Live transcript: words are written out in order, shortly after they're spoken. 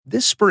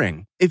This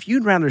spring, if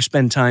you'd rather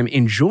spend time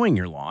enjoying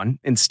your lawn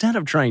instead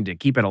of trying to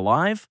keep it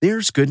alive,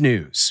 there's good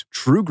news.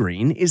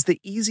 TruGreen is the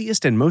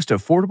easiest and most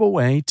affordable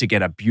way to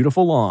get a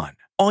beautiful lawn.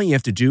 All you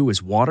have to do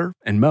is water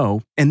and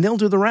mow, and they'll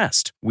do the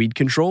rest. Weed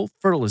control,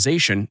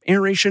 fertilization,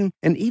 aeration,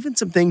 and even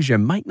some things you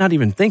might not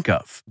even think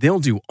of. They'll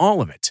do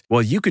all of it,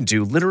 while you can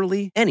do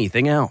literally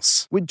anything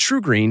else. With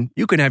TruGreen,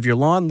 you can have your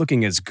lawn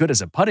looking as good as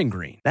a putting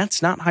green.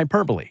 That's not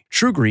hyperbole.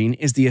 TruGreen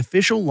is the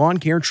official lawn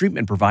care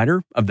treatment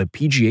provider of the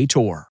PGA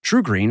Tour.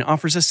 TruGreen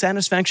offers a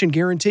satisfaction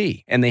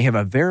guarantee, and they have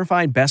a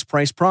verified best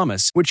price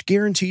promise, which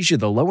guarantees you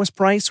the lowest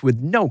price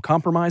with no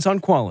compromise on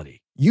quality.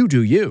 You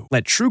do you.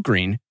 Let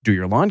TruGreen do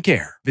your lawn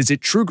care. Visit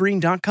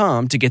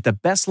TruGreen.com to get the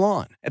best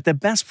lawn at the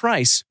best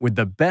price with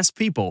the best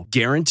people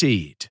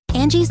guaranteed.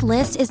 Angie's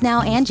List is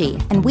now Angie,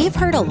 and we've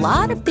heard a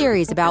lot of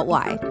theories about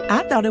why.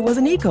 I thought it was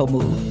an eco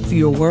move.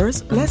 Fewer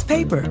words, less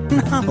paper.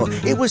 No,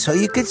 it was so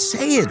you could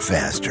say it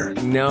faster.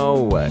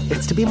 No,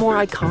 it's to be more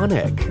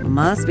iconic.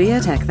 Must be a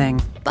tech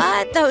thing.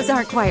 But those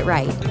aren't quite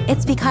right.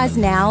 It's because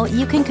now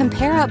you can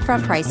compare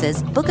upfront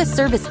prices, book a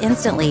service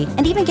instantly,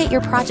 and even get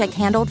your project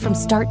handled from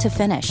start to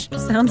finish.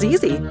 Sounds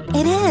easy.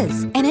 It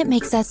is, and it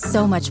makes us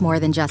so much more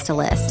than just a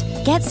list.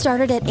 Get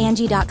started at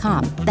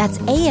Angie.com. That's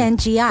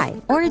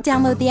ANGI, or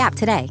download the app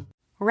today.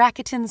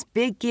 Rakuten's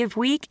Big Give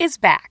Week is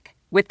back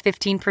with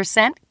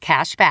 15%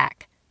 cash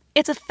back.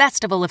 It's a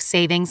festival of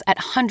savings at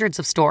hundreds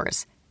of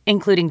stores,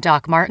 including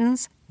Doc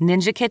Martens,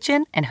 Ninja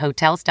Kitchen, and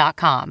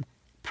Hotels.com.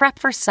 Prep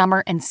for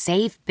summer and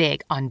save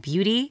big on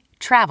beauty,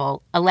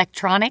 travel,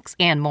 electronics,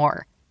 and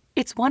more.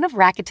 It's one of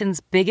Rakuten's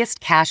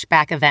biggest cash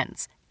back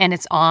events, and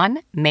it's on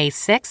May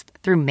 6th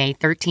through May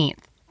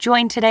 13th.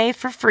 Join today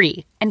for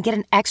free and get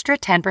an extra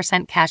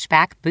 10% cash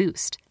back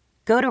boost.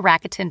 Go to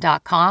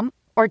Rakuten.com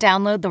or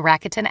download the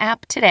Rakuten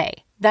app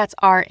today. That's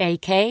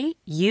Rakuten.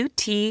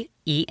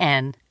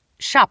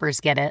 Shoppers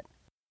get it.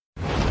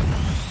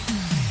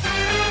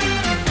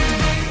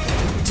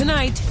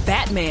 Tonight,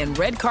 Batman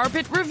red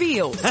carpet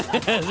revealed.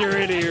 That's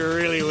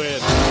really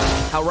weird.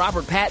 How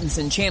Robert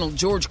Pattinson channeled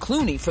George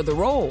Clooney for the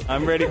role.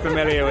 I'm really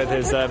familiar with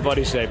his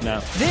body shape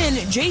now. Then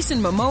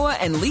Jason Momoa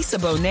and Lisa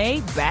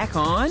Bonet back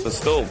on. It's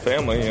still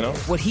family, you know.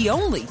 What he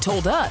only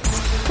told us.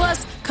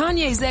 Plus,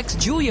 Kanye's ex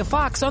Julia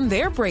Fox on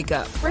their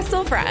breakup. We're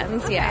still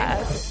friends, yeah.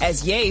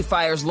 As Ye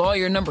fires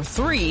lawyer number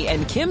 3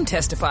 and Kim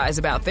testifies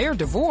about their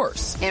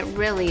divorce. It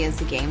really is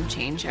a game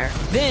changer.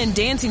 Then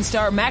dancing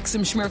star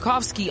Maxim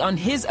Shmerkovsky on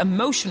his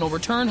emotional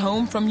return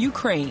home from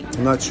Ukraine.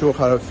 I'm not sure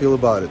how I feel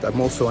about it.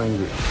 I'm also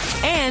angry.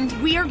 And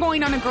we are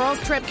going on a girls'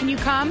 trip. Can you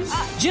come?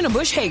 Jenna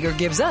Bush Hager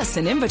gives us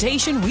an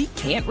invitation we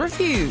can't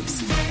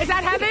refuse. Is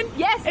that heaven?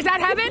 Yes. Is that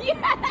heaven?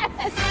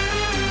 Yes.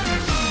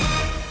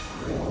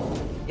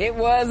 It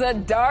was a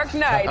dark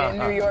night in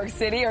New York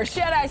City, or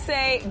should I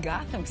say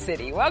Gotham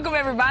City. Welcome,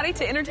 everybody,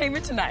 to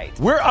Entertainment Tonight.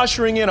 We're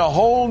ushering in a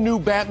whole new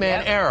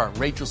Batman era.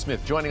 Rachel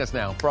Smith joining us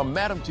now from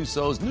Madame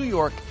Tussauds, New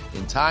York,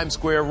 in Times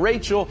Square.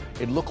 Rachel,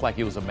 it looked like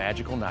it was a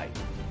magical night.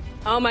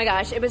 Oh my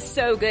gosh, it was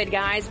so good,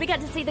 guys. We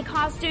got to see the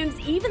costumes.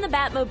 Even the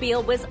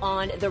Batmobile was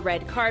on the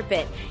red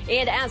carpet.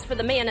 And as for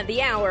the man of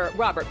the hour,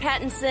 Robert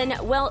Pattinson,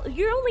 well,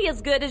 you're only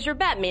as good as your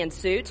Batman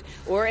suit,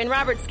 or in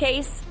Robert's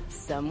case,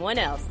 someone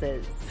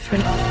else's.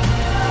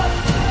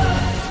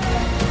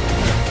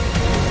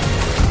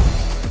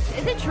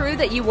 Is it true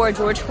that you wore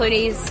George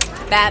Clooney's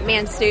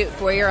Batman suit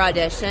for your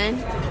audition?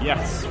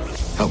 Yes.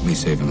 Help me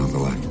save another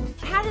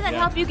life. How did that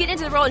help you get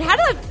into the role, and how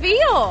did it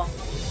feel?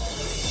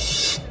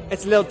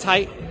 It's a little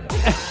tight.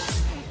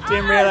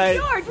 Didn't realize.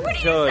 George,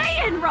 what are you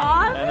saying,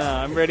 Rob? I know,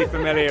 I'm really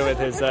familiar with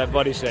his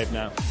body shape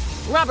now.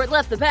 Robert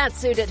left the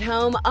Batsuit at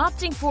home,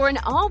 opting for an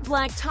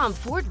all-black Tom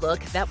Ford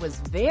look that was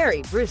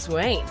very Bruce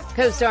Wayne.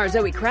 Co-star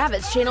Zoe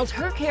Kravitz channeled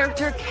her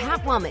character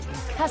Catwoman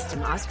in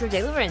custom Oscar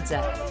de la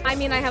Renta. I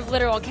mean, I have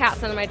literal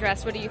cats under my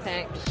dress. What do you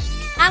think?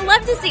 I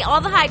love to see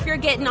all the hype you're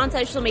getting on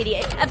social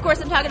media. Of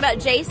course, I'm talking about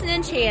Jason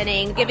and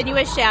Channing giving you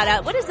a shout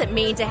out. What does it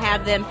mean to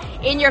have them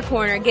in your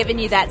corner giving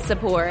you that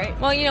support?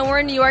 Well, you know, we're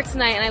in New York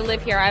tonight and I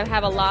live here. I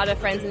have a lot of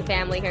friends and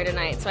family here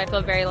tonight, so I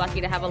feel very lucky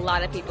to have a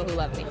lot of people who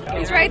love me.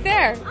 He's right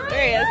there.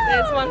 There he is.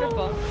 It's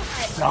wonderful.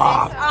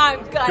 Stop.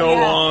 I'm gonna. Go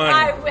on.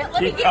 I will.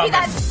 Let me Keep give coming. you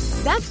that.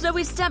 That's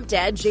Zoe's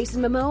stepdad,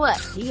 Jason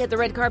Momoa. He hit the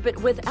red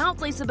carpet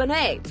without Lisa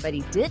Bonet, but he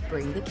did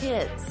bring the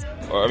kids.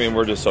 I mean,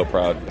 we're just so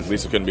proud.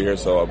 Lisa couldn't be here,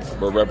 so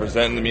we're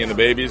representing me and the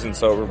babies, and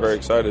so we're very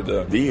excited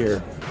to be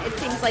here. It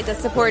seems like the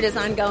support is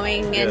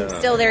ongoing and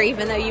still there,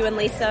 even though you and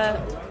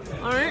Lisa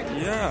aren't.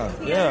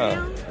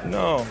 Yeah.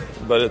 No,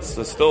 but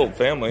it's still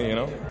family, you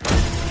know.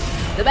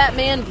 The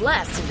Batman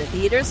blasts into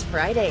theaters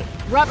Friday.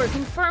 Robert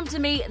confirmed to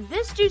me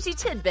this juicy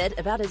tidbit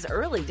about his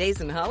early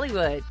days in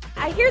Hollywood.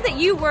 I hear that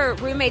you were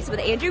roommates with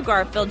Andrew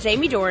Garfield,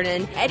 Jamie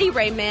Dornan, Eddie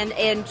Raymond,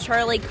 and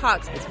Charlie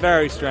Cox. It's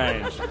very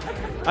strange.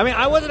 I mean,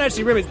 I wasn't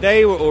actually roommates.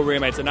 They were all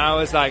roommates, and I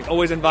was like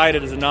always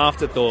invited as an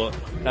afterthought.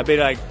 There'd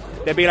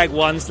be like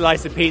one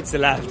slice of pizza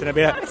left, and I'd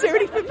be like, "Is there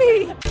any for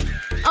me?"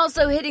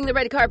 Also hitting the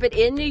red carpet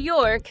in New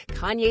York,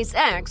 Kanye's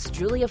ex,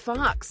 Julia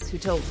Fox, who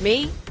told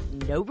me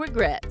no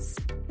regrets.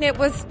 It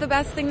was the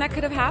best thing that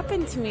could have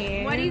happened to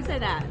me. Why do you say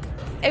that?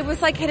 It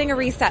was like hitting a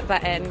reset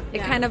button.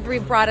 It kind of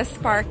brought a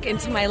spark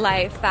into my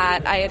life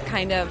that I had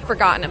kind of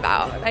forgotten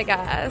about, I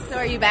guess. So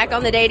are you back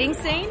on the dating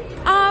scene?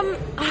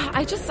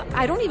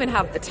 I don't even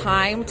have the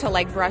time to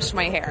like brush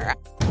my hair.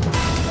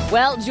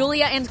 Well,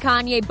 Julia and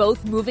Kanye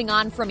both moving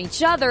on from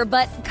each other,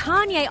 but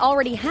Kanye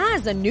already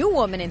has a new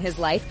woman in his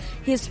life,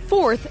 his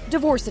fourth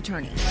divorce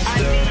attorney.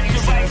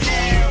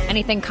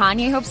 Anything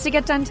Kanye hopes to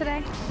get done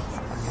today?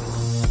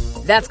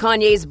 That's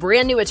Kanye's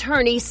brand new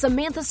attorney,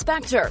 Samantha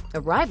Spector,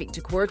 arriving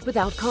to court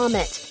without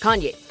comment.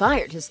 Kanye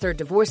fired his third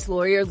divorce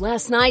lawyer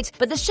last night,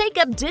 but the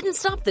shakeup didn't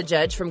stop the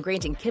judge from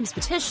granting Kim's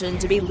petition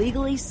to be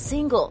legally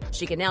single.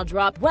 She can now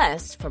drop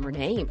West from her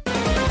name.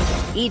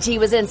 E.T.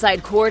 was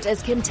inside court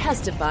as Kim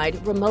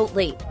testified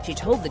remotely. She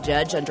told the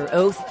judge under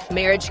oath,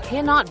 marriage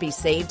cannot be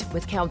saved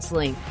with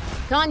counseling.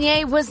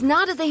 Kanye was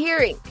not at the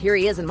hearing. Here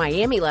he is in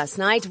Miami last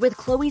night with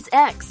Khloe's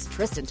ex,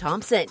 Tristan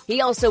Thompson. He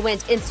also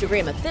went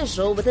Instagram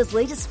official with his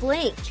latest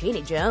fling,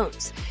 Chaney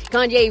Jones.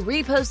 Kanye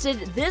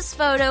reposted this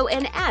photo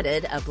and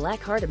added a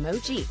black heart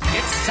emoji.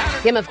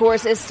 Kim, of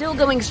course, is still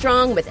going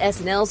strong with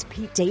SNL's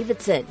Pete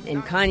Davidson,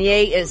 and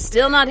Kanye is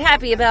still not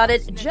happy about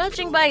it,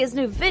 judging by his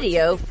new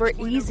video for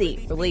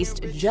Easy,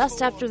 released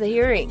just after the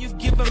hearing.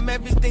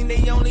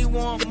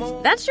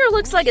 That sure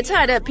looks like a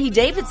tied-up Pete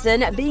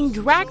Davidson being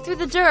dragged through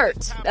the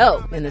dirt.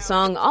 Oh, and the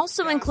song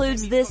also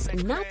includes this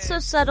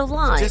not-so-subtle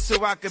line. Just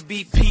so I could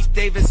beat Pete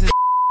Davidson.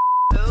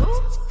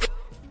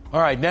 All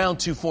right, now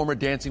to former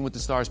Dancing with the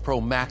Stars pro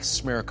Max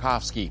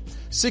Smerkovsky.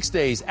 6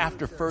 days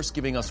after first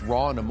giving us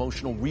raw and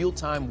emotional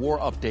real-time war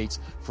updates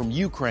from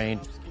Ukraine,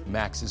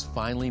 Max has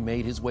finally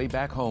made his way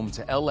back home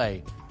to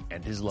L.A.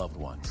 and his loved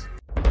ones.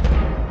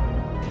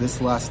 This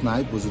last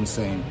night was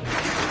insane.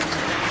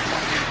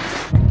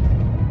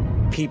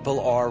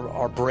 People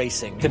are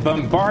bracing. The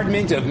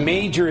bombardment of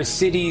major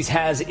cities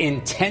has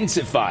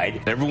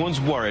intensified. Everyone's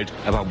worried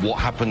about what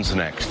happens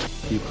next.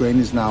 Ukraine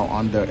is now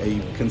under a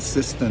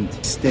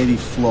consistent, steady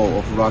flow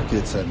of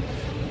rockets and,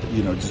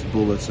 just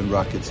bullets and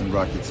rockets and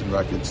rockets and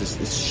rockets.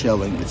 It's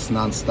shelling. It's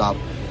nonstop.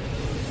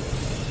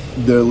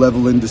 They're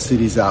leveling the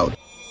cities out.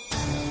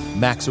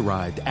 Max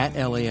arrived at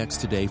LAX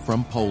today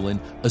from Poland,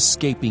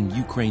 escaping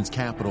Ukraine's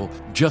capital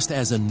just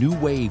as a new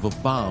wave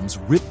of bombs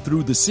ripped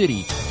through the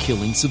city,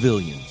 killing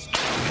civilians.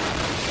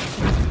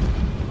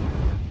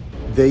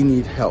 They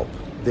need help.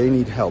 They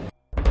need help.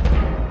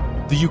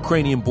 The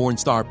Ukrainian-born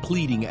star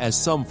pleading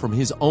as some from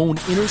his own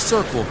inner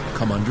circle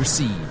come under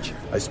siege.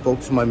 I spoke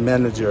to my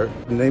manager.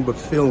 The neighbor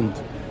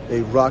filmed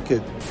a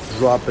rocket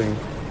dropping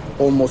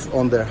almost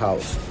on their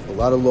house. A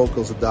lot of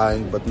locals are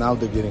dying, but now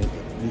they're getting,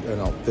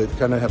 they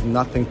kind of have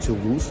nothing to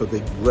lose, so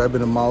they're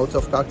grabbing a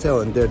Molotov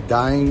cocktail and they're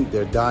dying,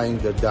 they're dying,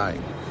 they're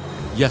dying.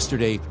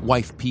 Yesterday,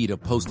 wife Peta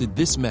posted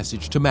this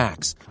message to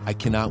Max. I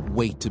cannot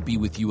wait to be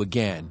with you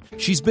again.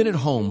 She's been at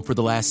home for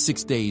the last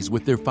 6 days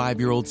with their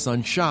 5-year-old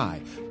son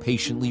Shai,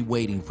 patiently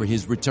waiting for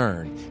his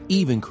return,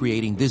 even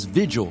creating this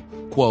vigil.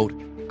 Quote,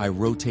 I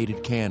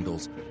rotated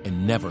candles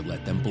and never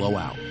let them blow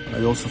out.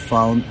 I also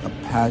found a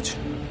patch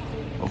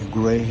of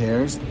gray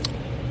hairs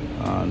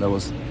that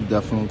was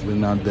definitely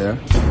not there.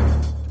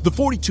 The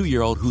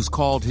 42-year-old, who's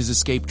called his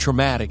escape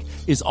traumatic,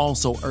 is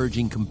also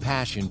urging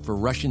compassion for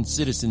Russian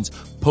citizens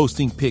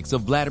posting pics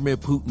of Vladimir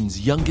Putin's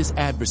youngest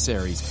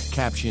adversaries.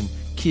 Caption,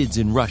 kids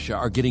in Russia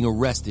are getting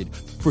arrested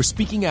for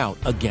speaking out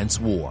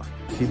against war.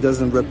 He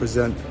doesn't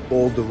represent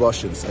all the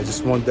Russians. I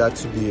just want that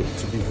to be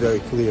very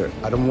clear.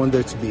 I don't want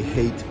there to be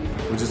hate.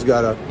 We just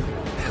gotta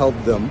help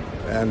them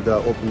and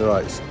open their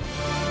eyes.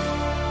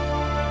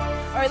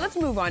 All right, let's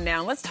move on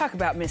now. Let's talk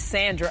about Miss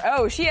Sandra.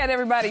 Oh, she had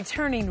everybody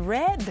turning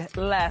red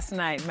last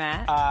night,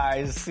 Matt.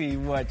 I see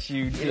what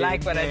you did. You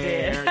like what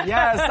there. I did?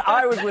 Yes,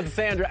 I was with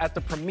Sandra at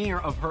the premiere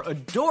of her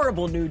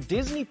adorable new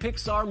Disney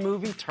Pixar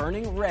movie,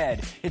 Turning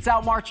Red. It's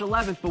out March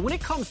 11th, but when it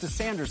comes to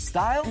Sandra's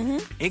style,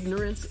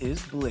 ignorance is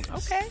bliss.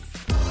 Okay.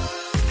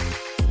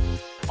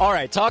 All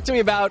right, talk to me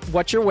about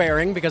what you're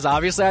wearing, because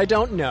obviously I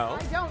don't know.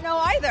 I don't know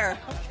either.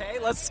 Okay,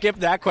 let's skip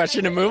that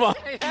question and move on.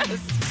 Yes.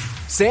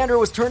 Sandra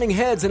was turning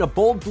heads in a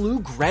bold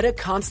blue Greta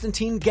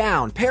Constantine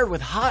gown paired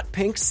with hot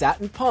pink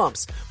satin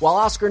pumps, while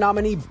Oscar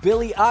nominee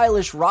Billie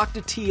Eilish rocked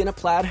a tee and a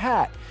plaid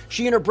hat.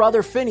 She and her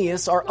brother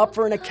Phineas are up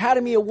for an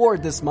Academy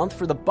Award this month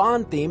for the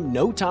Bond theme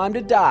No Time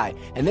to Die,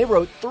 and they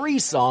wrote 3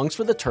 songs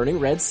for the Turning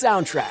Red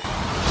soundtrack.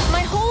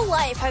 My whole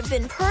life I've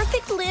been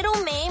perfect little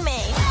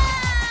May-May,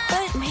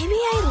 but maybe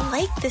I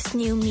like this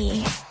new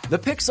me. The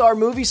Pixar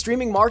movie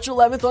streaming March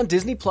 11th on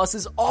Disney Plus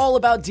is all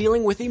about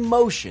dealing with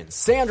emotions.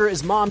 Sandra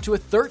is mom to a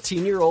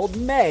 13-year-old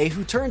May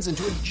who turns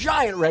into a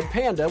giant red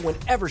panda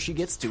whenever she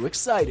gets too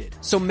excited.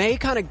 So May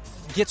kind of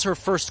gets her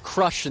first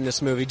crush in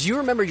this movie. Do you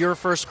remember your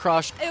first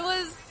crush? It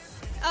was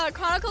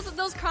Chronicles of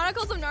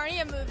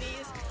Narnia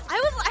movies.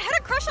 I had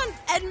a crush on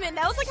Edmund.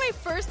 That was like my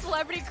first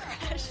celebrity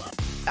crush.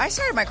 I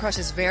started my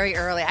crushes very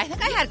early. I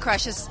think I had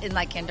crushes in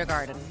like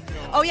kindergarten.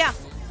 Oh yeah,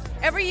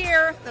 every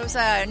year there was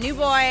a new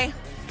boy.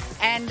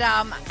 And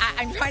I'm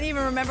trying to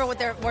even remember what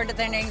their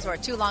names were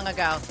too long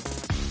ago.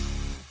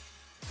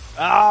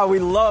 Ah, we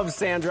love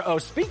Sandra Oh.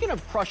 Speaking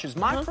of crushes,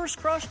 my first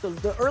crush,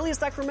 the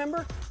earliest I can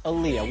remember,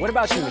 Aaliyah. What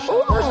about you,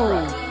 Michelle? First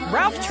crush.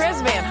 Ralph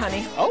Tresvant,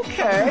 honey.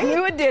 Okay.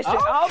 New edition,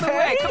 all the Okay.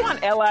 way. Come on,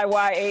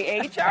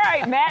 Liyaah. All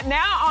right, Matt,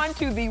 now on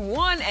to the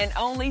one and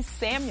only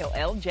Samuel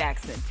L.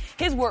 Jackson.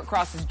 His work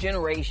crosses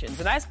generations,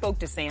 and I spoke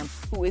to Sam,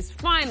 who is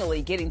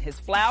finally getting his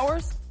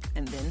flowers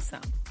and then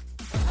some.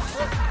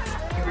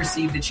 You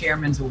received the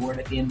Chairman's Award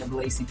at the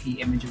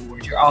NAACP Image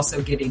Awards. You're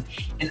also getting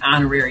an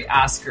honorary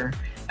Oscar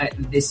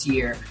this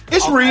year.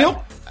 It's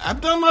real.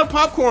 I've done my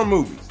popcorn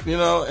movies,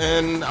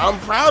 and I'm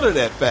proud of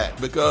that fact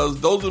because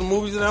those are the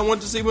movies that I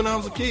went to see when I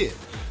was a kid.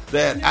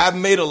 That I've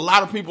made a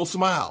lot of people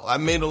smile.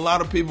 I've made a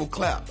lot of people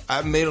clap.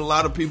 I've made a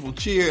lot of people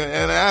cheer,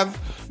 and I've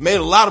made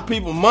a lot of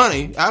people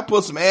money. I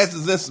put some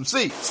asses in some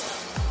seats.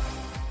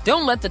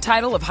 Don't let the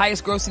title of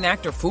highest grossing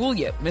actor fool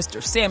you.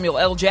 Mr. Samuel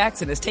L.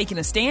 Jackson has taken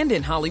a stand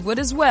in Hollywood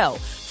as well,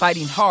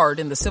 fighting hard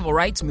in the civil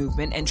rights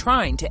movement and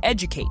trying to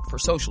educate for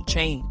social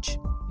change.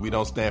 We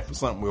don't stand for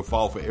something, we'll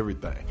fall for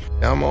everything.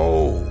 I'm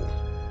old,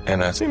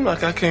 and I seem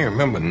like I can't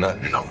remember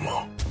nothing no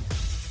more.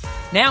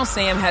 Now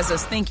Sam has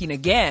us thinking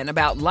again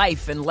about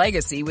life and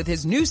legacy with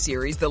his new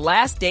series, The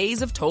Last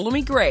Days of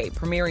Ptolemy Gray,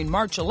 premiering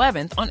March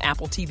 11th on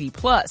Apple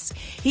TV+.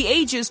 He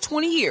ages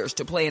 20 years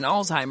to play an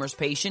Alzheimer's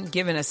patient,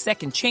 given a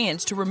second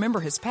chance to remember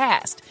his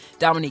past.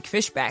 Dominique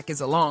Fishback is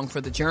along for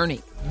the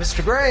journey.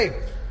 Mr. Gray,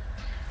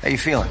 how you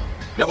feeling?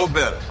 Never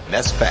better.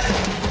 That's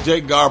fact.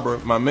 Jake Garber,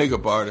 my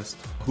makeup artist,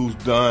 who's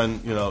done,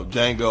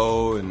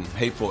 Django and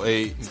Hateful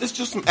Eight. It's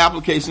just some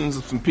applications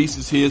of some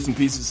pieces here, some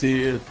pieces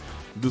here.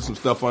 Do some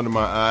stuff under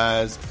my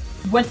eyes.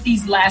 What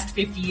these last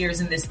 50 years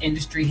in this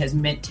industry has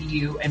meant to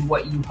you and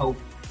what you hope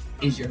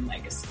is your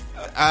legacy.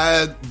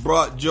 I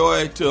brought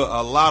joy to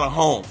a lot of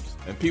homes,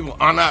 and people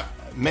are not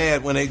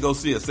mad when they go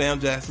see a Sam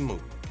Jackson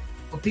movie.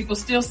 Well, people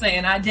still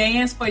saying, I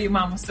danced for you,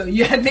 mama, so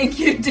I think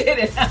you did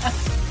it.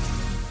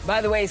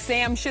 By the way,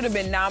 Sam should have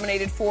been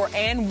nominated for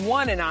and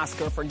won an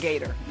Oscar for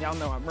Gator. Y'all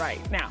know I'm right.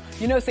 Now,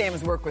 Sam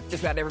has worked with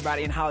just about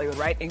everybody in Hollywood,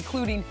 right?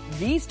 Including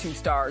these two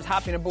stars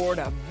hopping aboard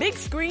a big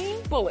screen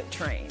bullet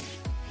train.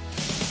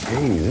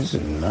 Hey, this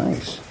is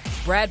nice.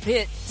 Brad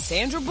Pitt,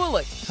 Sandra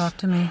Bullock. Talk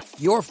to me.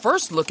 Your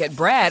first look at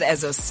Brad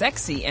as a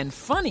sexy and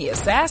funny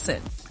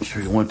assassin.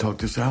 Sure you want to talk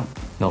this out?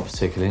 Not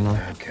particularly, no.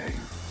 Okay.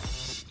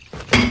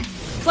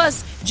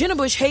 Plus, Jenna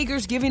Bush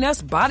Hager's giving us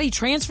body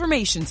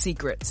transformation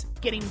secrets.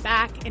 Getting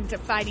back into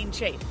fighting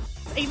shape,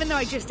 even though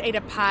I just ate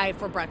a pie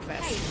for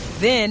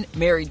breakfast. Then,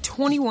 married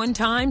 21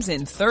 times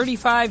in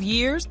 35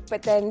 years.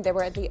 But then there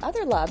were the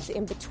other loves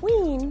in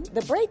between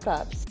the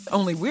breakups.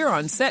 Only we're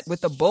on set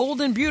with the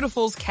bold and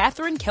beautiful's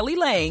Catherine Kelly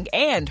Lang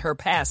and her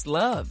past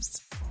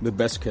loves. The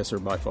best kisser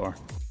by far.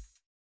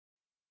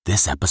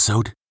 This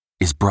episode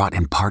is brought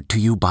in part to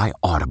you by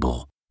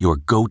Audible, your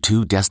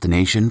go-to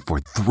destination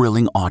for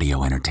thrilling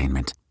audio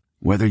entertainment.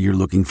 Whether you're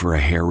looking for a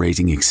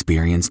hair-raising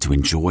experience to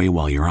enjoy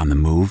while you're on the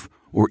move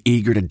or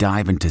eager to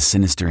dive into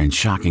sinister and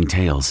shocking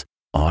tales,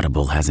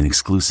 Audible has an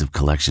exclusive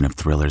collection of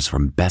thrillers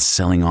from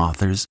best-selling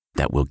authors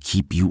that will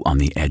keep you on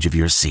the edge of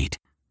your seat.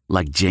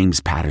 Like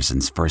James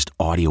Patterson's first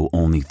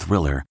audio-only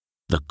thriller,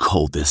 The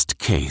Coldest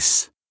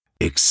Case.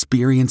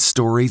 Experience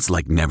stories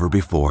like never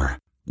before,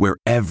 where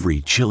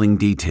every chilling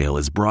detail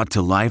is brought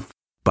to life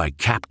by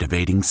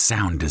captivating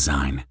sound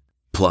design.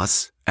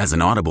 Plus, as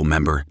an Audible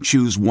member,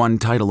 choose one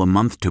title a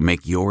month to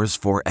make yours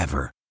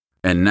forever.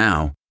 And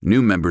now,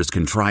 new members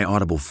can try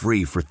Audible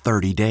free for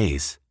 30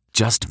 days.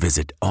 Just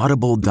visit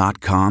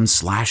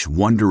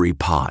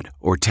audible.com/WonderyPod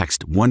or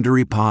text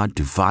WonderyPod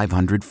to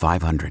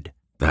 500-500.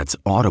 That's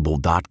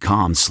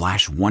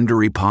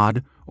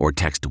audible.com/WonderyPod or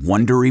text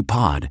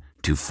WonderyPod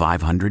to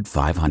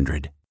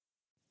 500-500.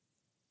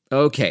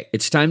 Okay,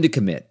 it's time to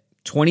commit.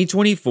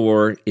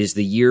 2024 is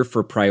the year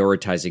for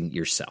prioritizing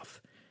yourself.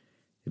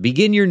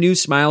 Begin your new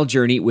smile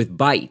journey with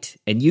Byte,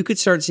 and you could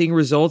start seeing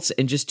results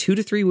in just 2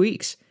 to 3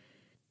 weeks.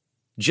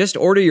 Just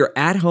order your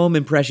at-home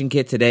impression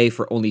kit today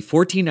for only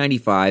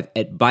 $14.95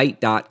 at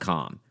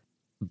Byte.com.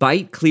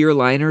 Byte clear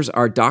liners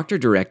are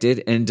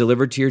doctor-directed and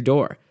delivered to your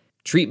door.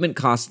 Treatment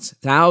costs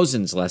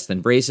thousands less than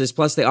braces,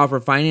 plus they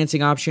offer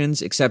financing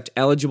options, accept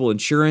eligible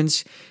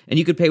insurance, and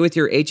you could pay with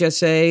your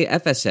HSA,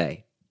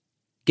 FSA.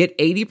 Get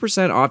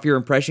 80% off your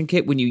impression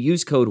kit when you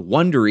use code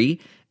WONDERY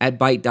at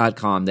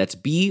Byte.com. That's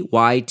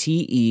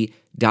BYTE.com.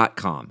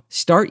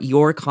 Start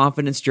your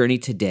confidence journey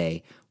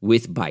today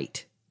with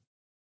Byte.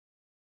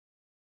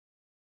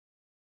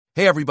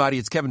 Hey, everybody,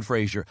 it's Kevin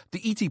Frazier.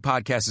 The ET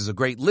Podcast is a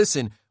great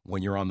listen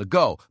when you're on the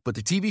go, but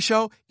the TV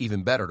show,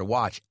 even better to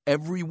watch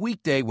every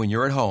weekday when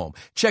you're at home.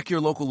 Check your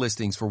local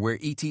listings for where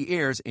ET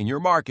airs in your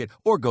market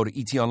or go to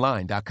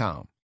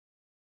etonline.com.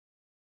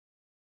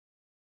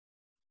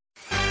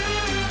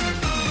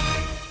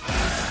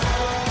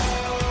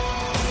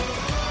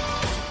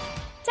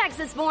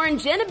 Texas-born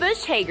Jenna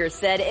Bush Hager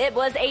said it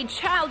was a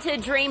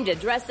childhood dream to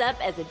dress up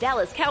as a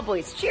Dallas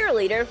Cowboys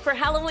cheerleader for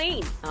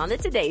Halloween on the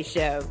Today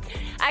Show.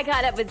 I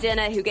caught up with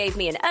Jenna, who gave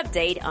me an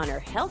update on her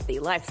healthy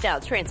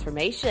lifestyle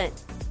transformation.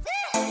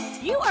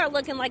 You are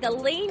looking like a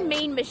lean,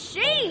 mean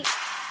machine.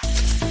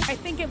 I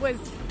think it was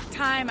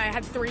time. I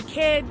had 3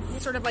 kids,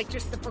 sort of like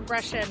just the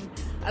progression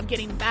of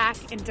getting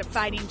back into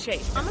fighting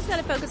shape. Almost got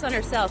to focus on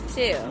herself,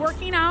 too.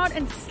 Working out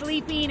and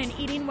sleeping and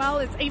eating well,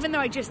 is even though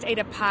I just ate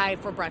a pie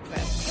for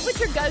breakfast. What's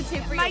your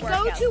go-to for My your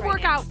go-to workouts right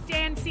workout,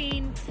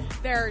 dancing.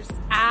 There's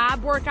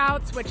ab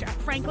workouts, which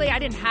frankly, I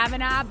didn't have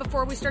an ab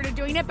before we started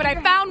doing it, but I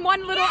found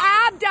one little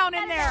ab down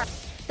in there.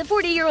 The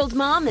 40-year-old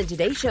mom and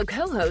Today Show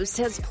co-host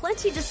has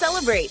plenty to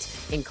celebrate,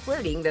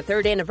 including the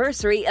 3rd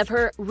anniversary of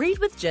her Read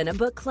with Jenna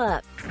book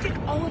club. Did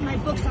all of my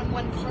books on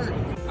one card.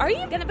 Are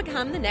you going to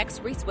become the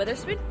next Reese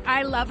Witherspoon?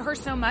 I love her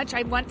so much.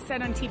 I once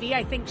said on TV,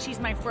 I think she's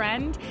my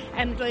friend.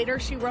 And later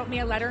she wrote me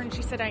a letter and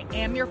she said, I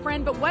am your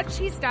friend. But what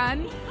she's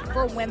done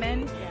for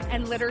women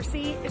and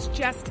literacy is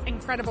just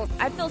incredible.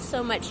 I feel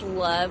so much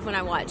love when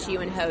I watch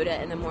you and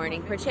Hoda in the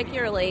morning,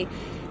 particularly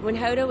when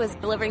Hoda was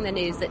delivering the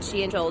news that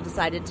she and Joel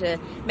decided to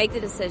make the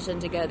decision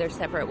to go their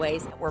separate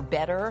ways. We're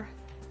better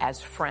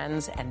as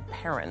friends and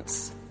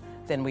parents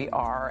than we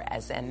are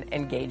as an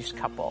engaged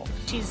couple.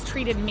 She's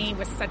treated me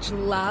with such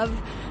love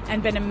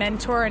and been a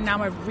mentor and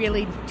now a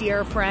really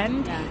dear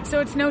friend. Yeah. So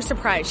it's no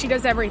surprise. She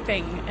does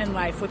everything in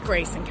life with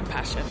grace and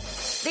compassion.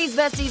 These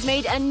besties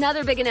made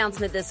another big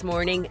announcement this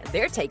morning.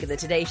 They're taking the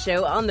Today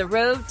Show on the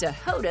road to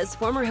Hoda's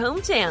former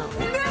hometown.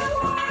 New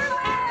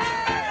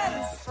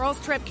Orleans!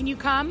 Girls trip, can you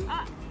come?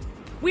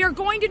 We are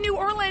going to New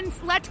Orleans.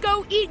 Let's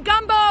go eat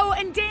gumbo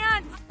and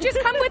dance. Just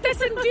come with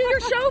us and do your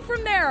show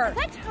from there.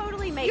 That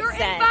totally makes You're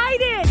sense.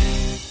 Invited.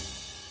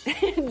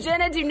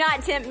 Jenna, do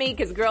not tempt me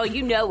because, girl,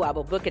 you know I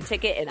will book a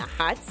ticket in a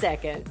hot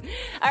second.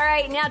 All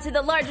right, now to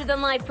the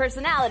larger-than-life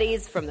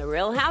personalities from the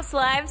Real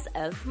Housewives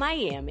of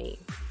Miami.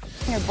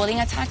 Your bullying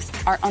attacks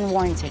are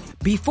unwarranted.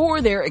 Before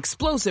their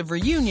explosive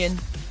reunion,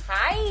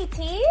 Hi,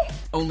 T.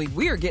 only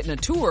we're getting a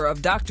tour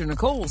of Dr.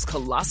 Nicole's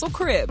colossal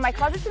crib. My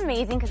closet's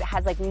amazing because it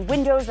has like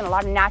windows and a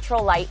lot of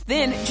natural light.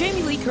 Then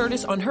Jamie Lee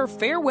Curtis on her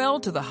farewell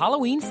to the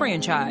Halloween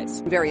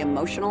franchise. Very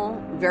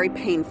emotional, very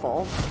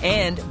painful.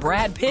 And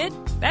Brad Pitt,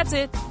 that's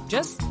it,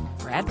 just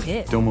Brad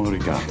Pitt. Domo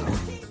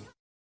arigato.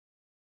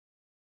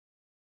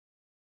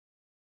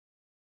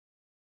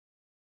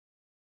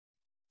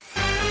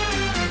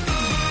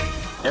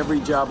 Every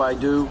job I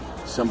do,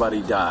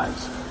 somebody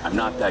dies. I'm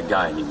not that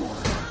guy anymore.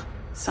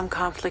 Some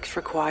conflicts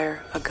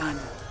require a gun.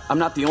 I'm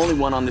not the only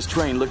one on this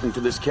train looking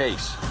to this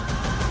case.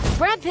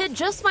 Brad Pitt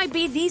just might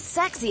be the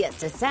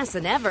sexiest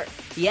assassin ever.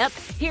 Yep,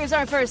 here's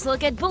our first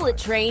look at Bullet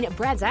Train,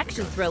 Brad's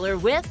action thriller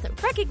with,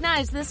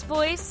 recognize this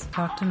voice?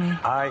 Talk to me.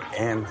 I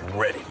am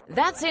ready.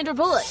 That's Sandra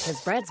Bullock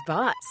as Brad's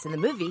boss in the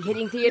movie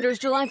hitting theaters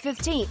July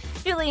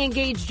 15th. Newly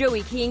engaged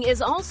Joey King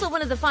is also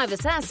one of the 5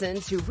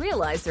 assassins who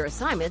realize their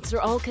assignments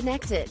are all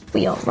connected.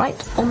 We are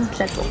right on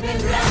schedule.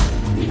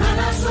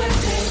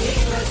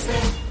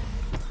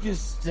 You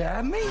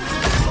stabbed me?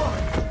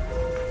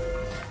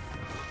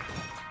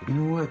 You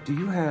know what? Do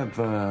you have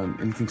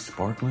anything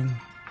sparkling?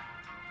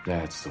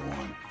 That's the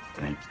one.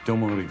 Thank you.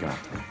 Domo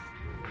arigato.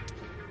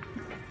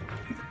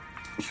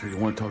 You sure you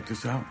want to talk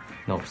this out?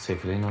 No,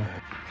 particularly, no.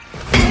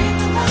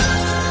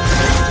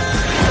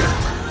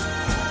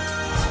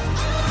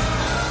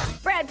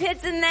 Brad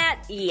Pitt's in that?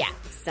 Yeah,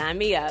 sign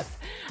me up.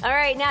 All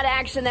right, now to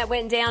action that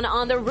went down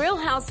on The Real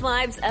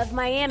Housewives of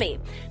Miami.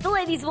 The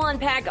ladies will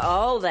unpack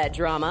all that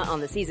drama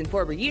on the Season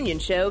 4 reunion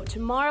show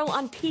tomorrow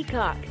on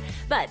Peacock.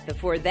 But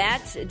before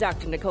that,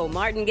 Dr. Nicole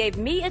Martin gave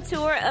me a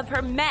tour of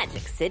her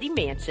Magic City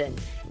mansion.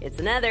 It's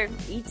another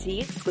ET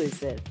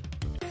exclusive.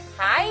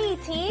 Hi,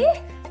 E.T.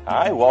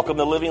 Hi, welcome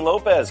to Living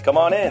Lopez. Come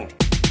on in.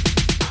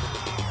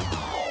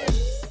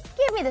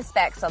 Give me the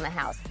specs on the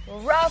house.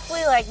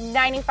 Roughly like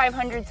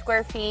 9,500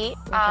 square feet.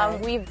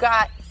 Okay. We've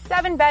got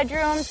 7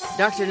 bedrooms.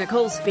 Dr.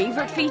 Nicole's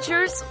favorite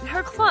features,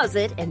 her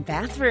closet and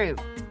bathroom.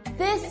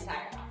 This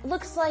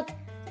looks like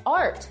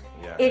art.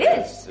 Yeah, it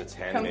is. It's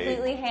handmade.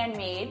 Completely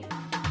handmade.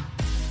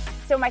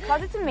 So my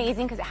closet's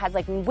amazing because it has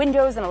like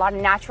windows and a lot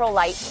of natural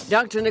light.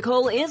 Dr.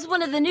 Nicole is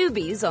one of the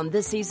newbies on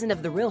this season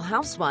of The Real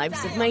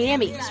Housewives of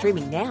Miami,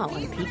 streaming now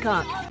on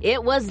Peacock.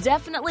 It was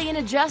definitely an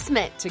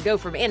adjustment to go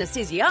from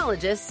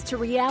anesthesiologist to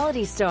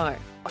reality star.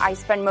 I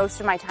spend most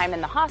of my time in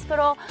the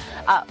hospital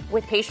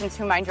with patients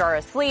who mind you are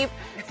asleep.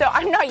 So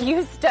I'm not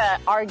used to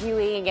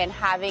arguing and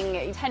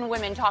having 10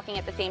 women talking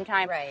at the same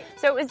time. Right.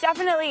 So it was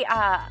definitely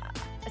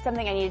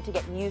something I needed to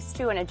get used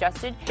to and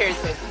adjusted. Cheers,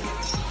 babe.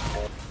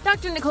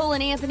 Dr. Nicole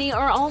and Anthony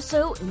are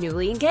also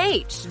newly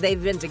engaged.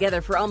 They've been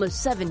together for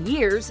almost 7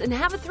 years and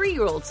have a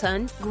 3-year-old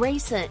son,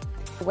 Grayson.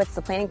 What's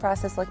the planning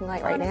process looking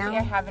like right Honestly, now?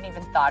 I haven't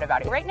even thought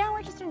about it. Right now,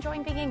 we're just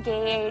enjoying being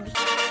engaged.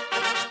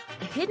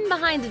 Hidden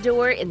behind the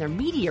door in their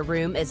media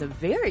room is a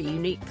very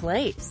unique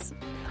place.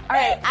 All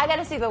right, I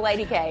gotta see the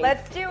lady cave.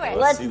 Let's do it.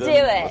 Let's do it.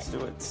 Let's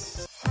do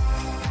it.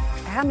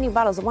 How many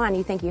bottles of wine do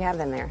you think you have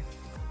in there?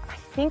 I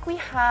think we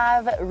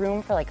have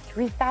room for like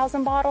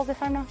 3,000 bottles,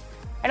 if I'm not.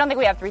 I don't think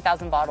we have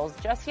 3,000 bottles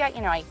just yet.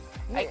 You know, I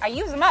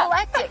use them up.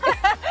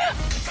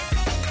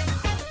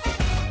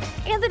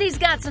 Anthony's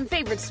got some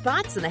favorite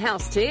spots in the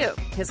house, too.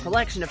 His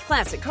collection of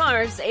classic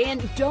cars,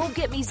 and don't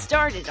get me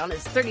started on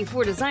his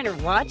 34 designer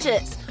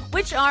watches,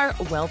 which are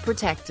well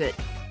protected.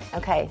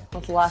 Okay,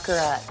 let's lock her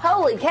up.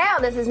 Holy cow,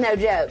 this is no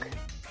joke.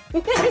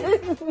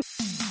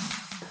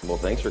 Well,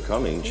 thanks for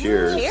coming.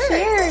 Cheers.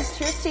 Cheers.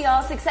 Cheers to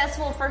y'all.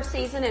 Successful first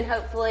season and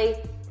hopefully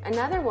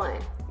another one.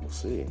 We'll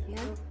see. Yeah.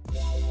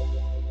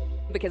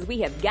 Because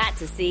we have got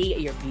to see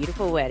your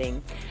beautiful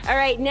wedding. All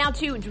right, now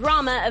to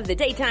drama of the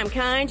daytime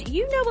kind.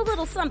 You know a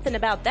little something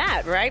about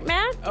that, right,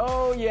 Matt?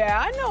 Oh,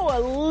 yeah, I know a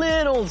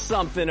little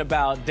something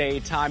about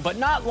daytime, but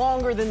not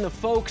longer than the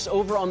folks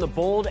over on The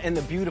Bold and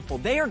the Beautiful.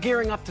 They are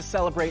gearing up to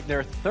celebrate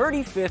their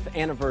 35th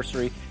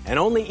anniversary, and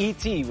only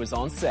E.T. was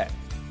on set.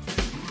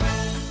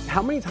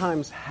 How many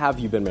times have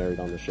you been married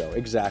on the show?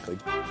 Exactly.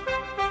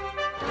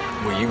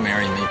 Will you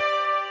marry me?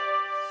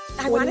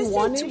 I want to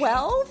say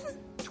 12.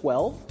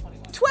 12?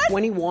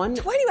 21?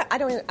 21. I'm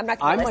not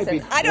going to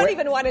listen. I don't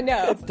even want to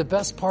know. The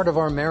best part of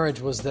our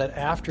marriage was that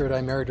after it,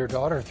 I married her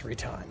daughter 3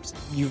 times.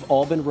 You've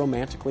all been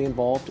romantically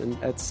involved in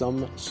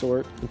some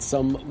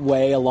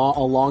way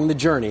along the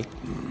journey.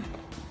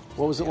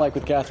 What was it like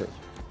with Catherine?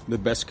 The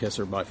best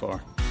kisser by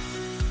far.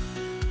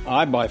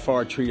 I by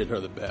far treated her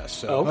the best.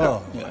 So. Okay.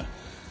 Oh. Yeah.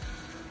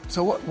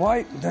 So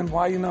why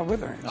are you not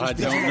with her? I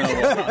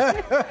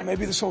don't know.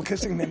 Maybe this whole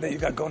kissing thing that you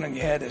got going in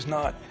your head is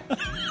not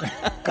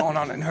going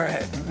on in her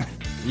head.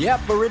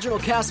 Yep, original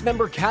cast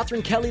member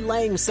Catherine Kelly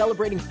Lang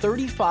celebrating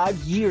 35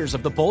 years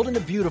of The Bold and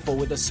the Beautiful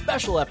with a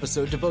special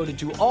episode devoted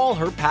to all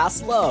her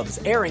past loves,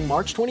 airing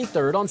March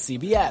 23rd on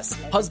CBS.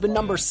 Husband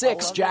number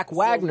 6, Jack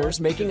Wagner's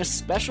making a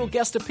special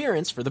guest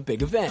appearance for the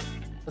big event.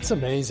 That's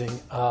amazing.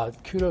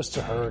 Kudos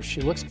to her.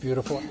 She looks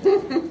beautiful.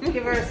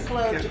 Give her a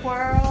slow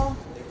twirl.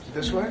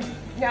 This way?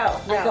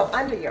 No, go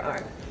under your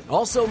arm.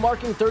 Also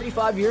marking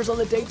 35 years on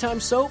the daytime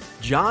soap,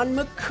 John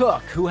McCook,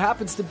 who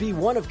happens to be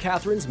one of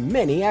Catherine's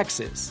many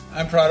exes.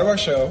 I'm proud of our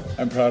show.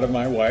 I'm proud of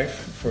my wife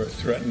for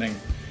threatening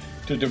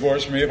to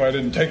divorce me if I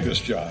didn't take this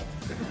job.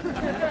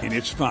 And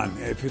it's fun.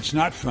 If it's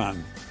not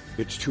fun,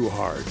 it's too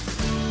hard.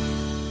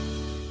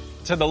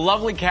 To the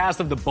lovely cast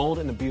of The Bold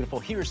and the Beautiful,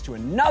 here's to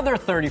another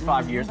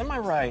 35 years. Am I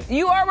right?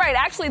 You are right.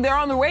 Actually, they're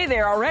on their way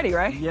there already,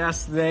 right?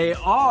 Yes, they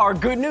are.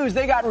 Good news.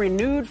 They got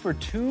renewed for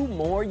 2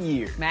 more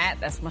years. Matt,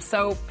 that's my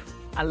soap.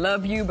 I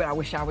love you, but I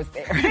wish I was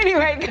there.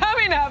 Anyway,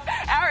 coming up,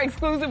 our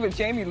exclusive with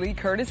Jamie Lee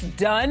Curtis,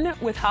 done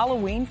with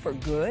Halloween for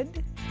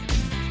good.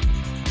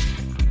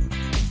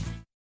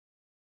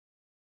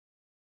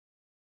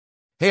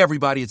 Hey,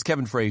 everybody, it's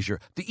Kevin Frazier.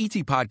 The ET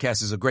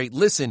Podcast is a great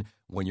listen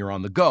when you're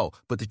on the go,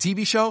 but the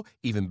TV show,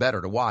 even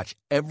better to watch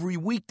every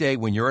weekday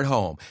when you're at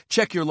home.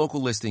 Check your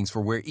local listings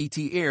for where ET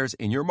airs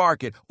in your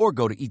market or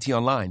go to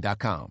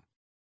etonline.com.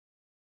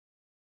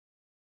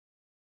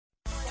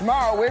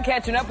 Tomorrow, we're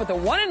catching up with the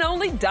one and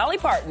only Dolly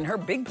Parton, her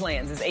big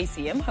plans as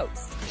ACM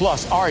host.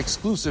 Plus, our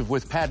exclusive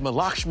with Padma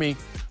Lakshmi,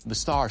 the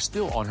star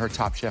still on her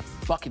Top Chef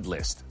bucket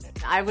list.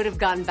 I would have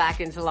gotten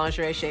back into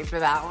lingerie shape for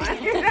that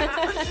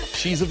one.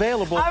 She's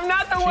available. I'm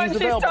not the one she's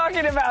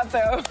talking about,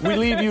 though. We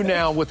leave you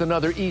now with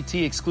another ET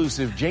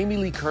exclusive. Jamie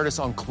Lee Curtis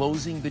on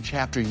Closing the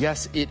Chapter.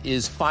 Yes, it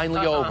is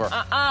finally over.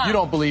 You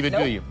don't believe it,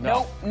 do you?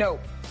 No. Nope.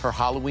 Her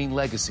Halloween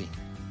legacy.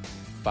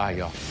 Bye,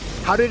 y'all.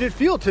 How did it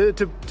feel to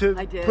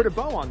put a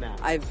bow on that?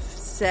 I've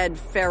said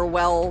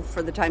farewell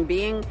for the time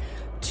being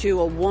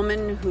to a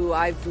woman who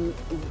I've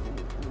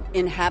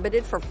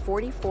inhabited for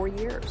 44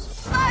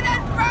 years. Let it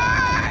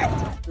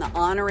burn! The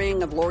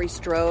honoring of Laurie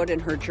Strode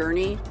and her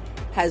journey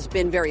has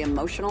been very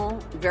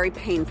emotional, very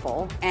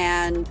painful,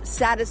 and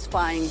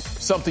satisfying.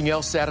 Something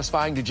else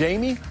satisfying to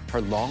Jamie?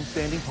 Her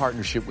long-standing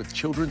partnership with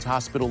Children's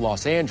Hospital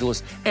Los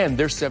Angeles and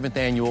their 7th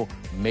annual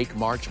Make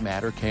March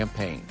Matter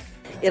campaign.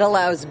 It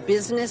allows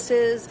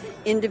businesses,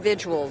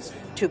 individuals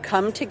to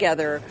come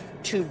together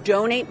to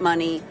donate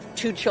money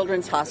to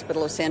Children's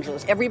Hospital Los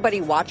Angeles.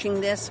 Everybody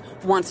watching this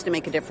wants to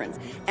make a difference.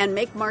 And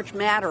Make March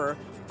Matter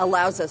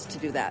allows us to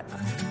do that.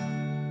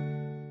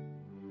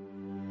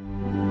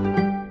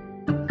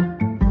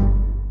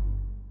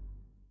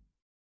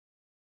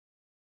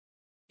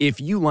 If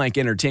you like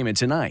Entertainment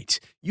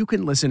Tonight, you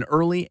can listen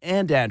early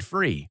and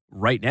ad-free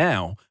right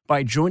now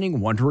by joining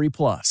Wondery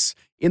Plus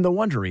in the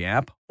Wondery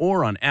app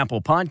or on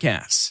Apple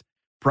Podcasts.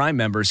 Prime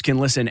members can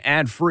listen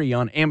ad-free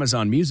on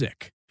Amazon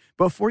Music.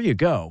 Before you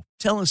go,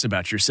 tell us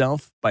about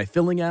yourself by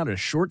filling out a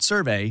short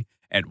survey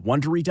at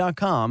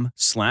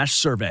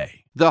Wondery.com/survey.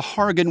 The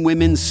Hargan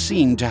women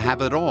seemed to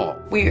have it all.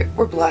 We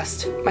were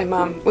blessed. My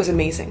mom was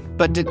amazing.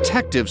 But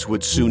detectives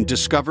would soon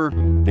discover...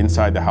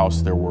 Inside the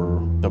house, there were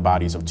the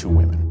bodies of 2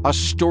 women. A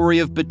story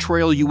of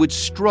betrayal you would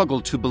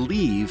struggle to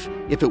believe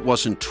if it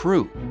wasn't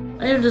true.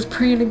 I am just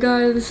praying to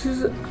God, this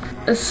is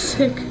a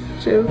sick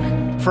joke.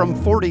 From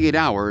 48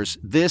 Hours,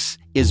 this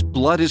is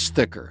Blood is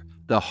Thicker,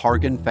 the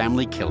Hargan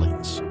family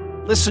killings.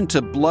 Listen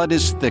to Blood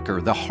is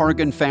Thicker, the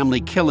Hargan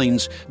family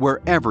killings,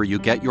 wherever you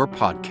get your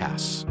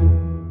podcasts.